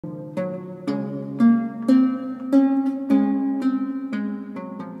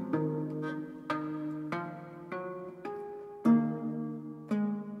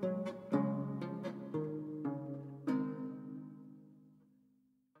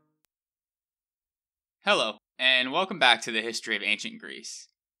Hello, and welcome back to the History of Ancient Greece.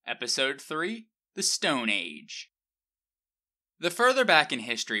 Episode 3, The Stone Age. The further back in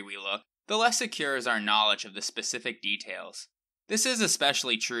history we look, the less secure is our knowledge of the specific details. This is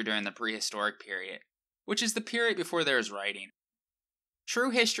especially true during the prehistoric period, which is the period before there is writing.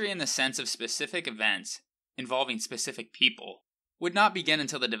 True history in the sense of specific events involving specific people would not begin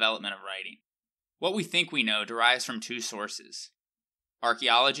until the development of writing. What we think we know derives from two sources: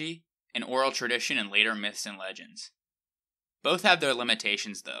 archaeology and oral tradition and later myths and legends. Both have their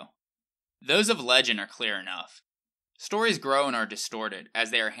limitations, though. Those of legend are clear enough. Stories grow and are distorted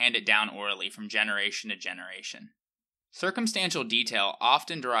as they are handed down orally from generation to generation. Circumstantial detail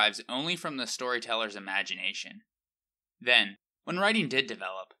often derives only from the storyteller's imagination. Then, when writing did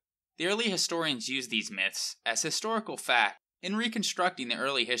develop, the early historians used these myths as historical fact in reconstructing the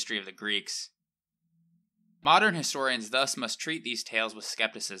early history of the Greeks. Modern historians thus must treat these tales with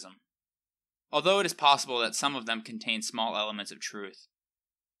skepticism, although it is possible that some of them contain small elements of truth.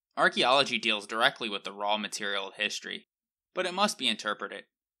 Archaeology deals directly with the raw material of history, but it must be interpreted.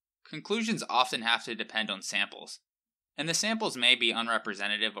 Conclusions often have to depend on samples, and the samples may be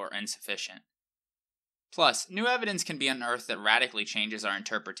unrepresentative or insufficient. Plus, new evidence can be unearthed that radically changes our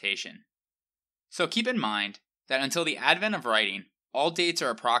interpretation. So keep in mind that until the advent of writing, all dates are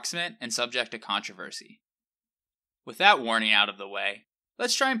approximate and subject to controversy. With that warning out of the way,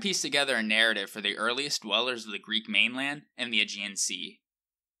 let's try and piece together a narrative for the earliest dwellers of the Greek mainland and the Aegean Sea.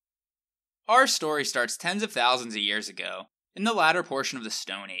 Our story starts tens of thousands of years ago, in the latter portion of the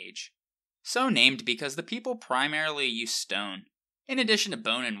Stone Age. So named because the people primarily used stone, in addition to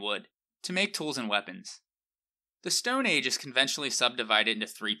bone and wood, to make tools and weapons. The Stone Age is conventionally subdivided into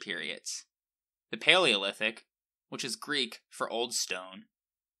three periods: the Paleolithic, which is Greek for Old Stone;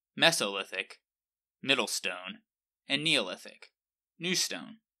 Mesolithic, Middle Stone; and Neolithic, New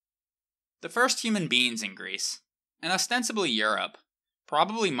Stone. The first human beings in Greece, and ostensibly Europe,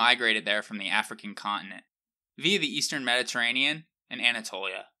 probably migrated there from the African continent, via the eastern Mediterranean and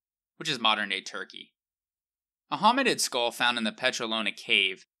Anatolia, which is modern-day Turkey. A hominid skull found in the Petrolona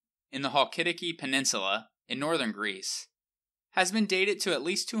cave, in the Halkidiki Peninsula in northern Greece, has been dated to at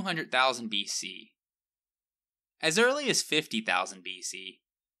least 200,000 BC. As early as 50,000 BC,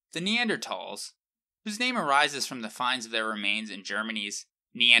 the Neanderthals, whose name arises from the finds of their remains in Germany's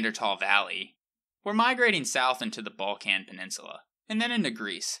Neanderthal Valley, were migrating south into the Balkan Peninsula, and then into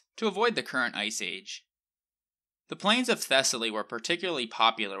Greece, to avoid the current ice age. The plains of Thessaly were particularly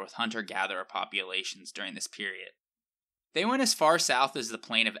popular with hunter-gatherer populations during this period. They went as far south as the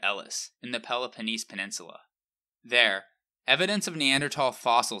plain of Elis, in the Peloponnese Peninsula. There, evidence of Neanderthal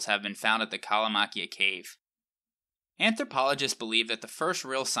fossils have been found at the Kalamakia cave. Anthropologists believe that the first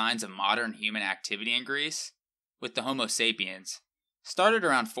real signs of modern human activity in Greece, with the Homo sapiens, started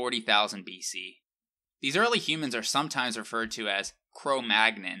around 40,000 BC. These early humans are sometimes referred to as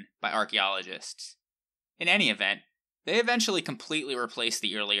Cro-Magnon by archaeologists. In any event, they eventually completely replaced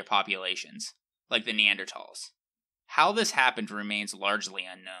the earlier populations, like the Neanderthals. How this happened remains largely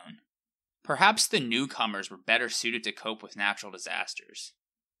unknown. Perhaps the newcomers were better suited to cope with natural disasters.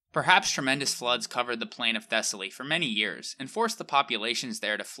 Perhaps tremendous floods covered the plain of Thessaly for many years and forced the populations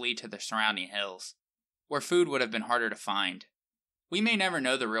there to flee to the surrounding hills, where food would have been harder to find. We may never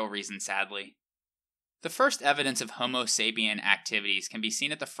know the real reason, sadly. The first evidence of Homo sapien activities can be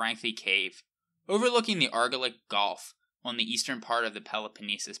seen at the Frankly Cave, overlooking the Argolic Gulf on the eastern part of the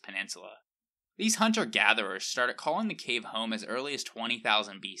Peloponnesus Peninsula. These hunter-gatherers started calling the cave home as early as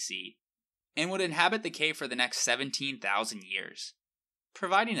 20,000 BC, and would inhabit the cave for the next 17,000 years,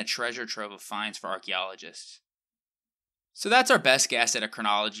 providing a treasure trove of finds for archaeologists. So that's our best guess at a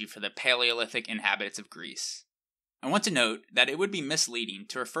chronology for the Paleolithic inhabitants of Greece. I want to note that it would be misleading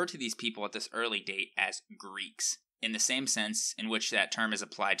to refer to these people at this early date as Greeks, in the same sense in which that term is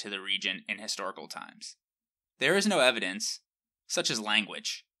applied to the region in historical times. There is no evidence, such as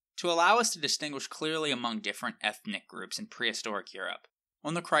language, to allow us to distinguish clearly among different ethnic groups in prehistoric Europe,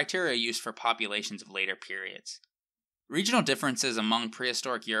 on the criteria used for populations of later periods. Regional differences among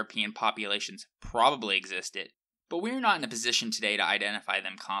prehistoric European populations probably existed, but we are not in a position today to identify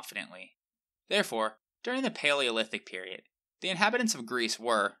them confidently. Therefore, during the Paleolithic period, the inhabitants of Greece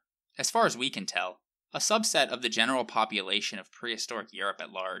were, as far as we can tell, a subset of the general population of prehistoric Europe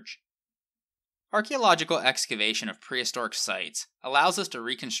at large. Archaeological excavation of prehistoric sites allows us to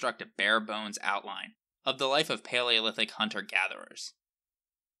reconstruct a bare-bones outline of the life of Paleolithic hunter-gatherers.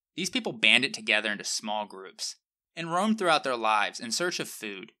 These people banded together into small groups, and roamed throughout their lives in search of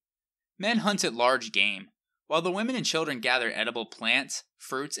food. Men hunted large game, while the women and children gathered edible plants,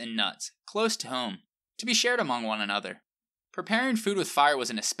 fruits, and nuts close to home to be shared among one another. Preparing food with fire was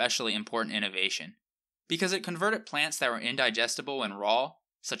an especially important innovation. because it converted plants that were indigestible and raw,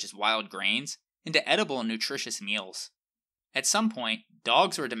 such as wild grains, into edible and nutritious meals. At some point,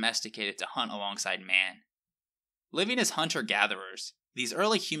 dogs were domesticated to hunt alongside man. Living as hunter-gatherers, these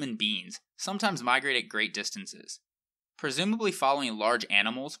early human beings sometimes migrated great distances, presumably following large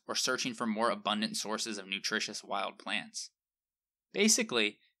animals or searching for more abundant sources of nutritious wild plants.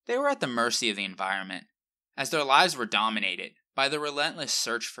 Basically, they were at the mercy of the environment, as their lives were dominated by the relentless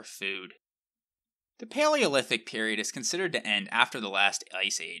search for food. The Paleolithic period is considered to end after the last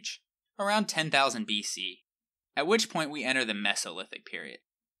ice age, around 10,000 BC, at which point we enter the Mesolithic period,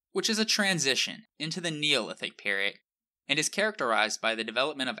 which is a transition into the Neolithic period and is characterized by the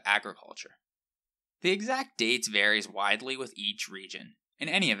development of agriculture. The exact dates varies widely with each region. In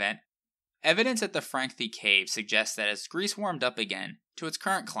any event, evidence at the Frankfurt cave suggests that as Greece warmed up again to its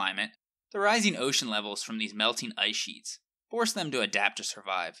current climate, the rising ocean levels from these melting ice sheets forced them to adapt to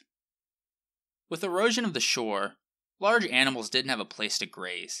survive. With erosion of the shore, large animals didn't have a place to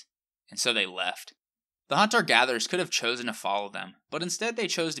graze, and so they left. The hunter-gatherers could have chosen to follow them, but instead they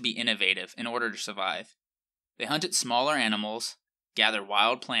chose to be innovative in order to survive. They hunted smaller animals, gathered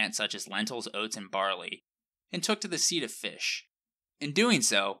wild plants such as lentils, oats, and barley, and took to the sea to fish. In doing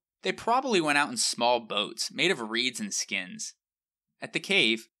so, they probably went out in small boats made of reeds and skins. At the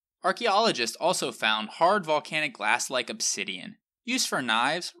cave, archaeologists also found hard volcanic glass-like obsidian, used for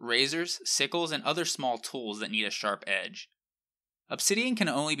knives, razors, sickles, and other small tools that need a sharp edge. Obsidian can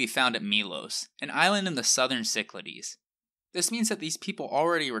only be found at Milos, an island in the southern Cyclades. This means that these people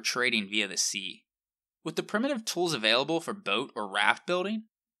already were trading via the sea. With the primitive tools available for boat or raft building,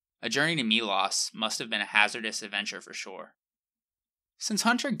 a journey to Milos must have been a hazardous adventure for sure. Since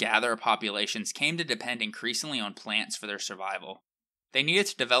hunter-gatherer populations came to depend increasingly on plants for their survival, they needed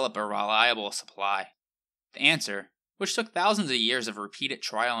to develop a reliable supply. The answer, which took thousands of years of repeated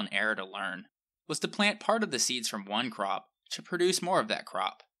trial and error to learn, was to plant part of the seeds from one crop to produce more of that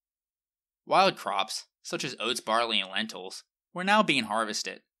crop. Wild crops, such as oats, barley, and lentils, were now being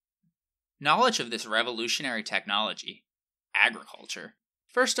harvested. Knowledge of this revolutionary technology, agriculture,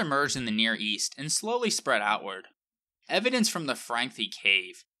 first emerged in the Near East and slowly spread outward. Evidence from the Frankfurt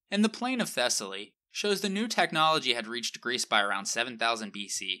cave and the plain of Thessaly shows the new technology had reached Greece by around 7000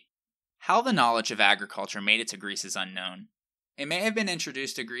 BC. How the knowledge of agriculture made it to Greece is unknown. It may have been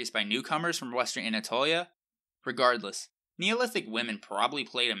introduced to Greece by newcomers from western Anatolia. Regardless, Neolithic women probably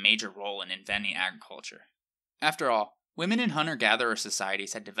played a major role in inventing agriculture. After all, women in hunter-gatherer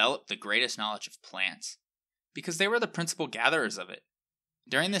societies had developed the greatest knowledge of plants, because they were the principal gatherers of it.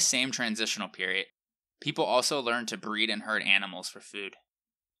 During this same transitional period, people also learned to breed and herd animals for food,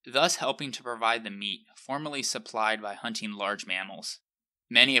 thus helping to provide the meat formerly supplied by hunting large mammals,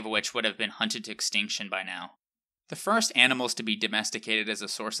 many of which would have been hunted to extinction by now. The first animals to be domesticated as a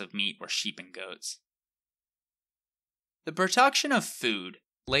source of meat were sheep and goats. The production of food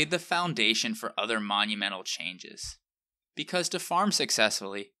laid the foundation for other monumental changes. Because to farm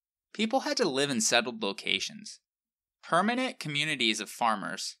successfully, people had to live in settled locations. Permanent communities of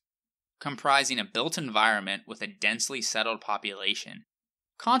farmers, comprising a built environment with a densely settled population,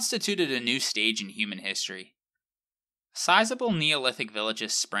 constituted a new stage in human history. Sizable Neolithic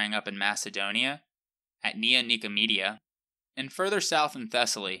villages sprang up in Macedonia, at Nea Nicomedia, and further south in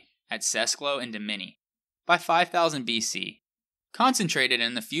Thessaly, at Sesklo and Dimini, by 5000 BC, concentrated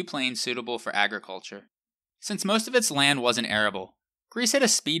in the few plains suitable for agriculture. Since most of its land wasn't arable, Greece hit a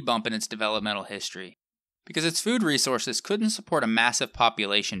speed bump in its developmental history, because its food resources couldn't support a massive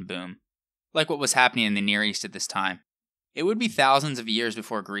population boom, like what was happening in the Near East at this time. It would be thousands of years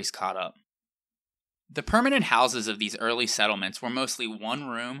before Greece caught up. The permanent houses of these early settlements were mostly one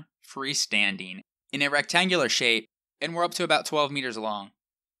room, freestanding, in a rectangular shape, and were up to about 12 meters long.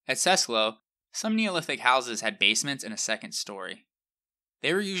 At Sesklo, some Neolithic houses had basements and a second story.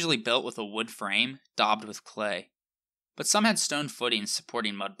 They were usually built with a wood frame, daubed with clay, but some had stone footings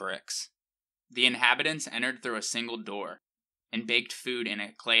supporting mud bricks. The inhabitants entered through a single door, and baked food in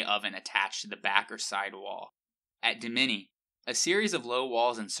a clay oven attached to the back or side wall. At Dimini, a series of low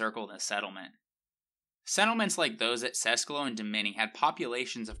walls encircled the settlement. Settlements like those at Sesklo and Dimini had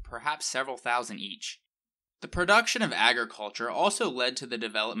populations of perhaps several thousand each. The production of agriculture also led to the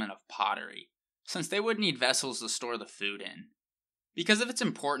development of pottery, since they would need vessels to store the food in. Because of its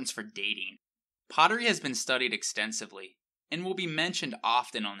importance for dating, pottery has been studied extensively and will be mentioned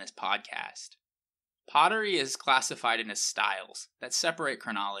often on this podcast. Pottery is classified into styles that separate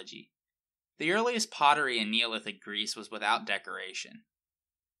chronology. The earliest pottery in Neolithic Greece was without decoration.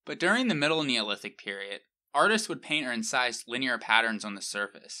 But during the Middle Neolithic period, artists would paint or incise linear patterns on the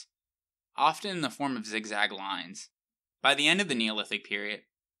surface, often in the form of zigzag lines. By the end of the Neolithic period,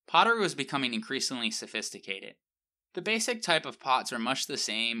 pottery was becoming increasingly sophisticated. The basic type of pots are much the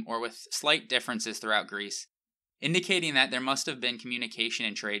same or with slight differences throughout Greece, indicating that there must have been communication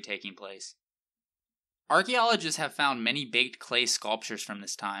and trade taking place. Archaeologists have found many baked clay sculptures from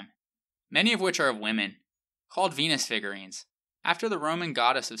this time, many of which are of women, called Venus figurines, after the Roman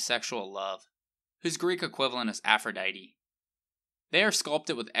goddess of sexual love, whose Greek equivalent is Aphrodite. They are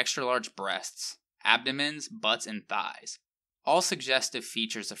sculpted with extra-large breasts, abdomens, butts, and thighs, all suggestive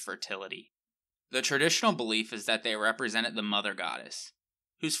features of fertility. The traditional belief is that they represented the mother goddess,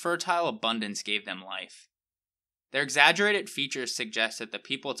 whose fertile abundance gave them life. Their exaggerated features suggest that the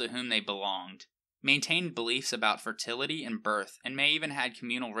people to whom they belonged maintained beliefs about fertility and birth and may even had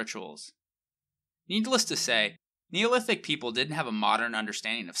communal rituals. Needless to say, Neolithic people didn't have a modern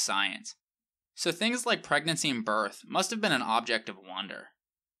understanding of science, so things like pregnancy and birth must have been an object of wonder.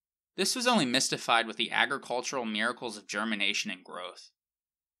 This was only mystified with the agricultural miracles of germination and growth.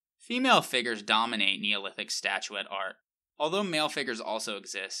 Female figures dominate Neolithic statuette art, although male figures also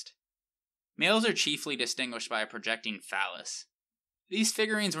exist. Males are chiefly distinguished by a projecting phallus. These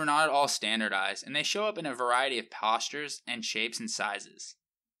figurines were not at all standardized, and they show up in a variety of postures and shapes and sizes.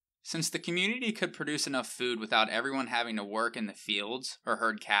 Since the community could produce enough food without everyone having to work in the fields or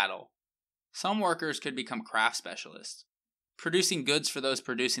herd cattle, some workers could become craft specialists, producing goods for those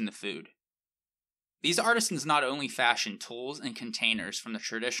producing the food. These artisans not only fashioned tools and containers from the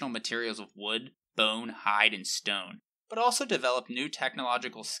traditional materials of wood, bone, hide, and stone, but also developed new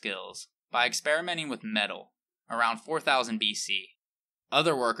technological skills by experimenting with metal around 4000 BC.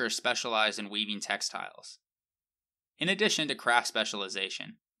 Other workers specialized in weaving textiles. In addition to craft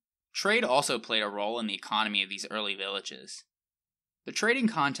specialization, trade also played a role in the economy of these early villages. The trading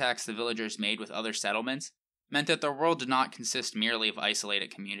contacts the villagers made with other settlements meant that their world did not consist merely of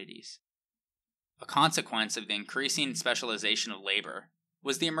isolated communities. A consequence of the increasing specialization of labor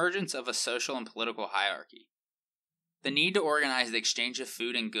was the emergence of a social and political hierarchy. The need to organize the exchange of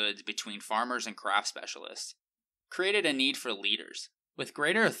food and goods between farmers and craft specialists created a need for leaders, with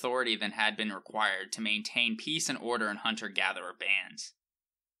greater authority than had been required to maintain peace and order in hunter-gatherer bands.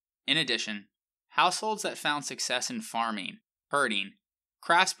 In addition, households that found success in farming, herding,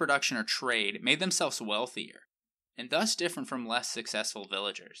 crafts production, or trade made themselves wealthier, and thus different from less successful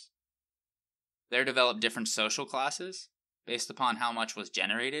villagers. There developed different social classes, based upon how much was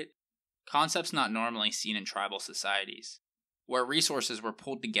generated, concepts not normally seen in tribal societies, where resources were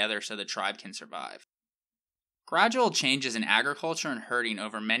pulled together so the tribe can survive. Gradual changes in agriculture and herding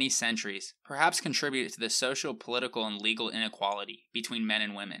over many centuries perhaps contributed to the social, political, and legal inequality between men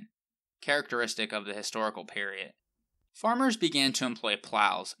and women, characteristic of the historical period. Farmers began to employ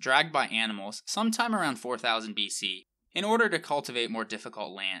plows dragged by animals sometime around 4000 BC in order to cultivate more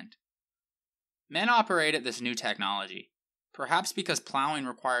difficult land. Men operated this new technology, perhaps because plowing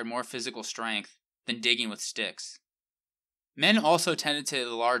required more physical strength than digging with sticks. Men also tended to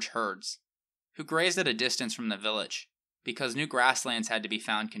the large herds, who grazed at a distance from the village, because new grasslands had to be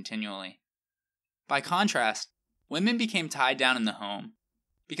found continually. By contrast, women became tied down in the home,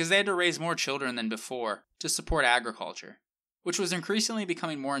 because they had to raise more children than before to support agriculture, which was increasingly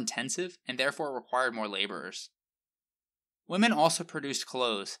becoming more intensive and therefore required more laborers. Women also produced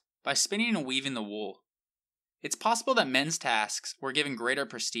clothes by spinning and weaving the wool. It's possible that men's tasks were given greater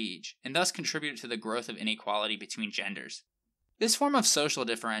prestige and thus contributed to the growth of inequality between genders. This form of social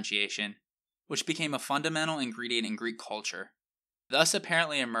differentiation, which became a fundamental ingredient in Greek culture, thus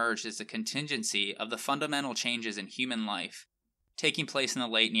apparently emerged as a contingency of the fundamental changes in human life taking place in the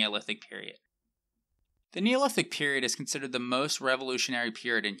late Neolithic period. The Neolithic period is considered the most revolutionary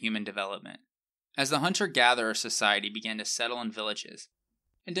period in human development, as the hunter-gatherer society began to settle in villages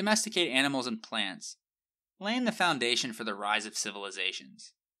and domesticate animals and plants, laying the foundation for the rise of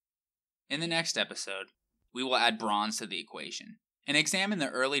civilizations. In the next episode, we will add bronze to the equation and examine the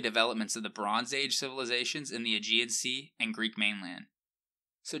early developments of the Bronze Age civilizations in the Aegean Sea and Greek mainland.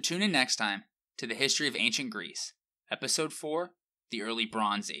 So tune in next time to the History of Ancient Greece, Episode 4, The Early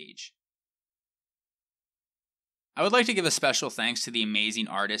Bronze Age. I would like to give a special thanks to the amazing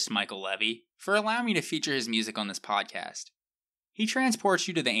artist Michael Levy for allowing me to feature his music on this podcast. He transports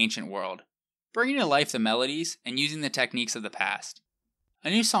you to the ancient world, bringing to life the melodies and using the techniques of the past. A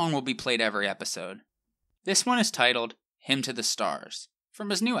new song will be played every episode. This one is titled Hymn to the Stars, from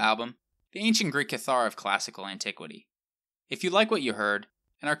his new album, The Ancient Greek Cathar of Classical Antiquity. If you like what you heard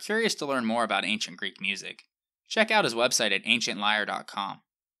and are curious to learn more about ancient Greek music, check out his website at ancientlyre.com.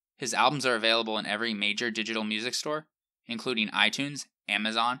 His albums are available in every major digital music store, including iTunes,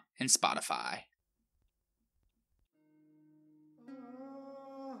 Amazon, and Spotify.